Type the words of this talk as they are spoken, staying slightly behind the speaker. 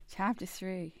Chapter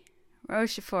 3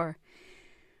 Rochefort.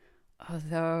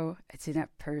 Although I did not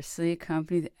personally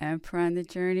accompany the Emperor on the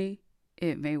journey,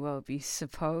 it may well be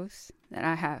supposed that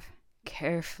I have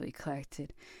carefully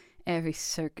collected every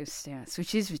circumstance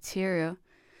which is material,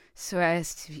 so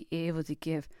as to be able to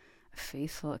give a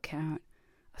faithful account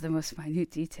of the most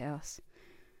minute details.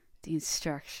 The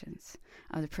instructions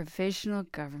of the Provisional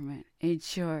Government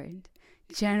enjoined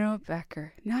General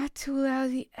Becker not to allow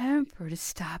the Emperor to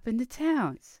stop in the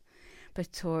towns,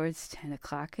 but towards 10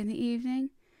 o'clock in the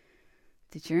evening,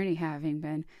 the journey having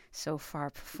been so far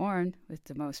performed with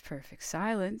the most perfect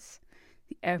silence,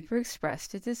 the Emperor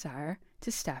expressed a desire to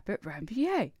stop at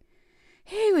Rambouillet.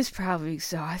 He was probably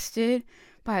exhausted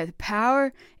by the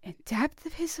power and depth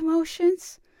of his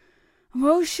emotions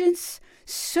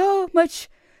so much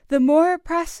the more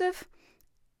oppressive,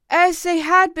 as they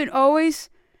had been always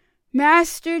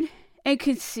mastered and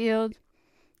concealed.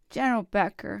 General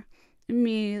Becker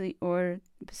immediately ordered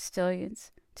the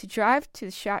postilions to drive to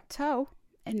the chateau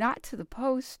and not to the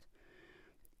post.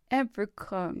 Emperor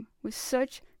clung with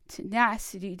such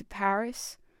tenacity to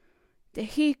Paris that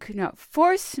he could not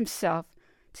force himself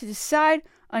to decide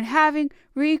on having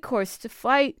recourse to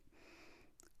flight.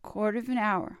 A quarter of an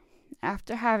hour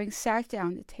after having sat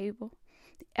down to table,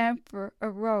 the Emperor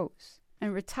arose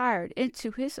and retired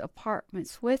into his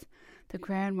apartments with the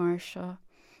Grand Marshal.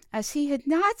 As he had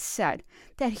not said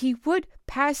that he would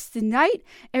pass the night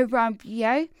at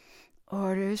Rambouillet,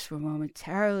 orders were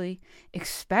momentarily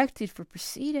expected for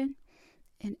proceeding.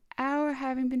 An hour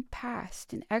having been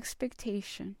passed in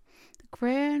expectation, the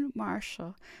Grand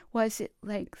Marshal was at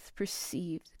length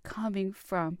perceived coming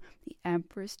from the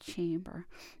Emperor's chamber,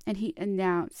 and he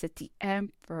announced that the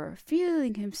Emperor,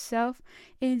 feeling himself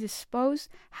indisposed,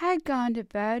 had gone to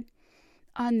bed.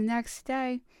 On the next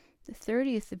day, the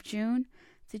 30th of June,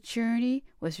 the journey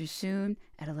was resumed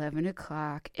at 11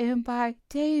 o'clock, and by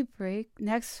daybreak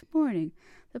next morning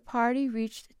the party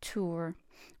reached Tours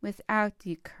without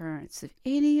the occurrence of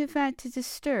any event to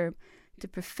disturb the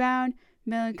profound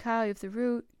melancholy of the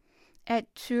route.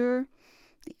 At Tours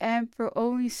the Emperor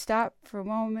only stopped for a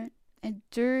moment, and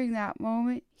during that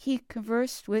moment he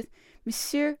conversed with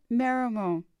Monsieur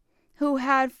Miramont, who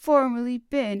had formerly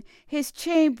been his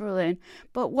chamberlain,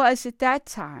 but was at that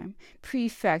time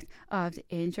prefect of the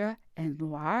Indre and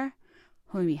Loire,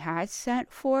 whom he had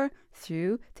sent for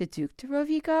through the Duc de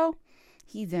Rovigo.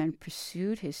 He then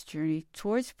pursued his journey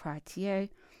towards Poitiers,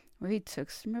 where he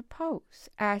took some repose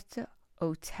at the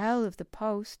Hotel of the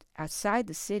Post outside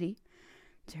the city.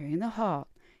 During the halt,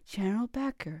 General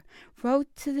Becker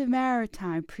wrote to the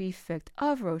maritime prefect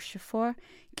of Rochefort,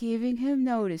 giving him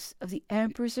notice of the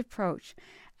Emperor's approach,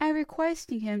 and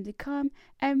requesting him to come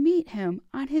and meet him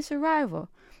on his arrival.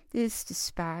 This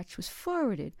dispatch was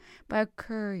forwarded by a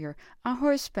courier on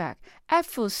horseback at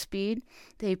full speed.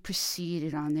 They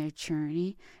proceeded on their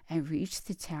journey and reached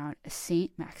the town of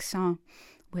Saint-Maxent,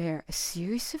 where a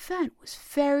serious event was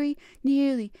very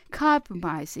nearly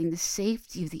compromising the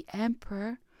safety of the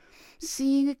Emperor.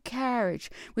 Seeing a carriage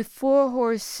with 4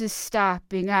 horses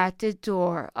stopping at the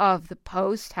door of the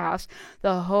post-house,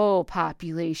 the whole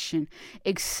population,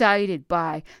 excited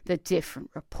by the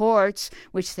different reports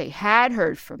which they had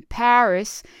heard from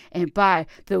Paris, and by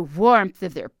the warmth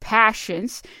of their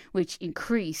passions, which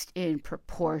increased in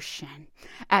proportion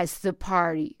as the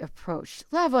party approached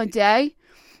La Vendée,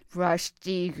 rushed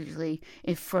eagerly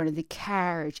in front of the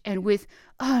carriage, and with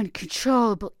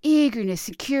uncontrollable eagerness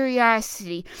and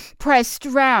curiosity pressed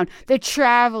round the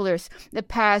travellers. The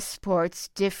passports,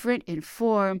 different in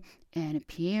form and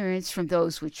appearance from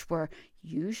those which were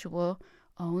usual,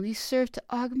 only served to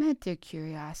augment their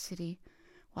curiosity,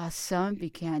 while some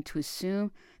began to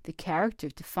assume the character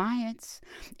of defiance.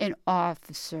 An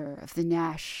officer of the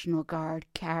National Guard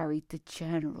carried the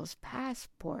general's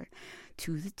passport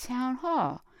to the town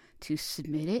hall to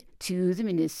submit it to the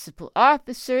municipal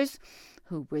officers,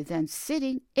 who were then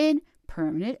sitting in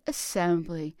permanent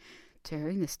assembly.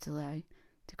 During this delay,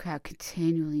 the crowd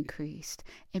continually increased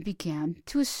and began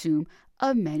to assume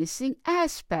a menacing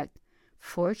aspect.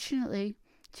 Fortunately,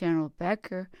 General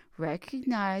Becker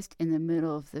recognized in the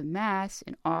middle of the mass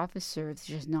an officer of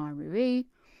the gendarmerie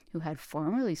who had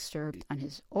formerly served on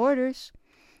his orders.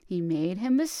 He made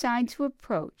him a sign to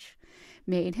approach,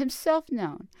 made himself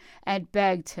known, and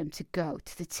begged him to go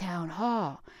to the town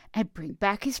hall and bring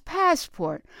back his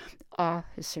passport. The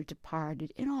officer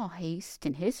departed in all haste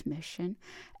in his mission,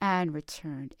 and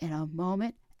returned in a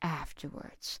moment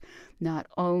afterwards, not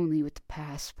only with the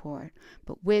passport,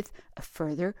 but with a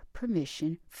further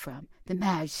permission from the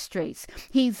magistrates.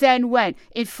 He then went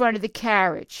in front of the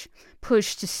carriage,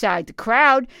 pushed aside the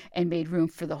crowd, and made room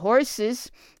for the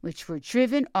horses, which were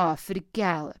driven off at a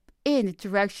gallop in the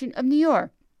direction of Niort.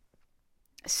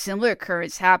 A similar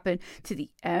occurrence happened to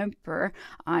the emperor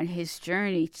on his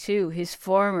journey to his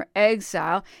former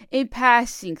exile in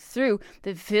passing through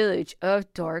the village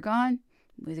of Dorgon,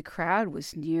 where the crowd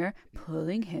was near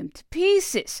pulling him to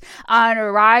pieces. On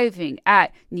arriving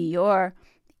at Niort,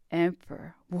 the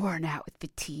emperor, worn out with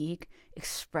fatigue,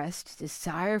 expressed a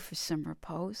desire for some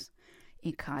repose,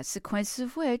 in consequence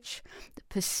of which the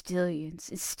postilions,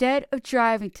 instead of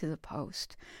driving to the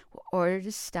post, were ordered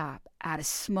to stop at a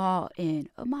small inn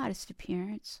of modest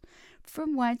appearance,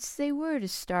 from whence they were to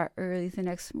start early the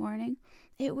next morning.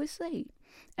 It was late,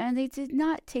 and they did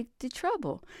not take the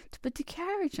trouble to put the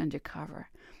carriage under cover.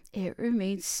 It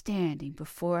remained standing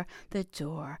before the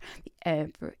door. The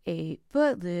emperor ate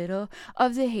but little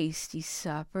of the hasty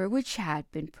supper which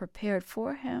had been prepared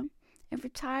for him, and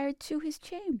retired to his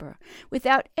chamber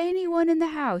without anyone in the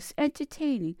house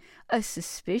entertaining a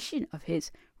suspicion of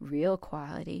his real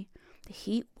quality. The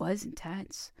heat was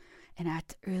intense, and at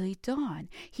the early dawn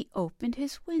he opened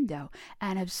his window,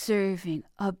 and observing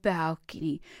a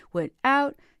balcony, went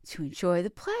out to enjoy the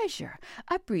pleasure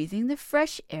of breathing the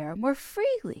fresh air more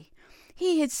freely.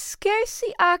 He had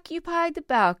scarcely occupied the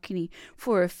balcony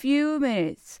for a few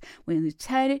minutes when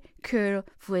Lieutenant Colonel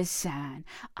Voisin,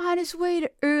 on his way to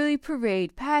early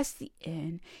parade, passed the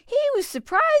inn. He was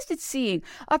surprised at seeing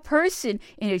a person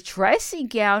in a dressing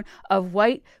gown of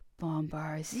white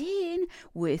bombazine,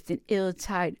 with an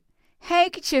ill-tied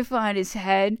handkerchief on his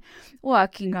head,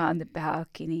 walking on the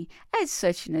balcony at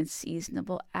such an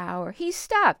unseasonable hour. He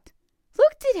stopped,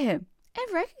 looked at him,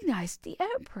 and recognized the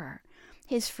emperor.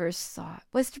 His first thought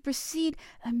was to proceed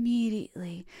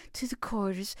immediately to the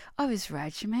quarters of his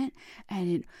regiment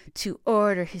and to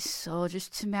order his soldiers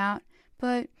to mount,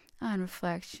 but on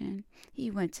reflection he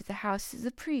went to the house of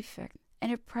the prefect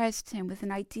and impressed him with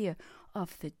an idea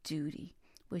of the duty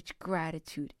which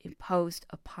gratitude imposed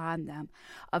upon them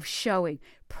of showing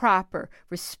proper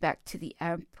respect to the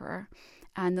emperor,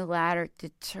 and the latter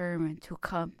determined to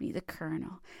accompany the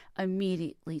colonel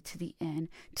immediately to the inn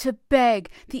to beg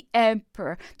the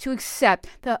emperor to accept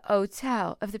the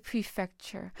hotel of the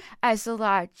prefecture as a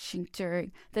lodging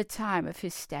during the time of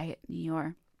his stay at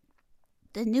Niort.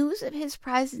 The news of his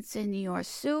presence in Niort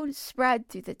soon spread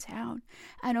through the town,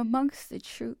 and amongst the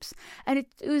troops an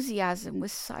enthusiasm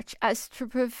was such as to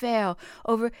prevail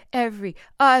over every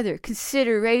other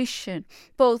consideration.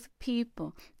 Both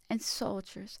people and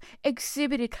soldiers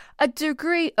exhibited a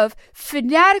degree of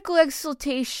fanatical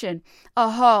exultation. A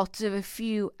halt of a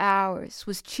few hours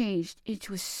was changed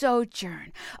into a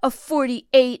sojourn of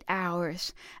 48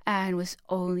 hours, and was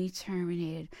only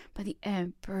terminated by the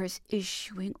emperor's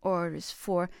issuing orders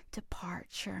for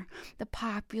departure. The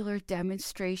popular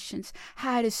demonstrations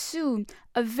had assumed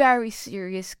a very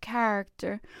serious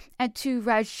character, and 2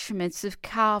 regiments of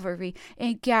cavalry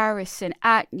in garrison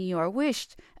at Niort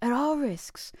wished, at all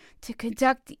risks, to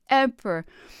conduct the emperor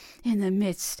in the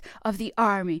midst of the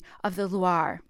army of the Loire.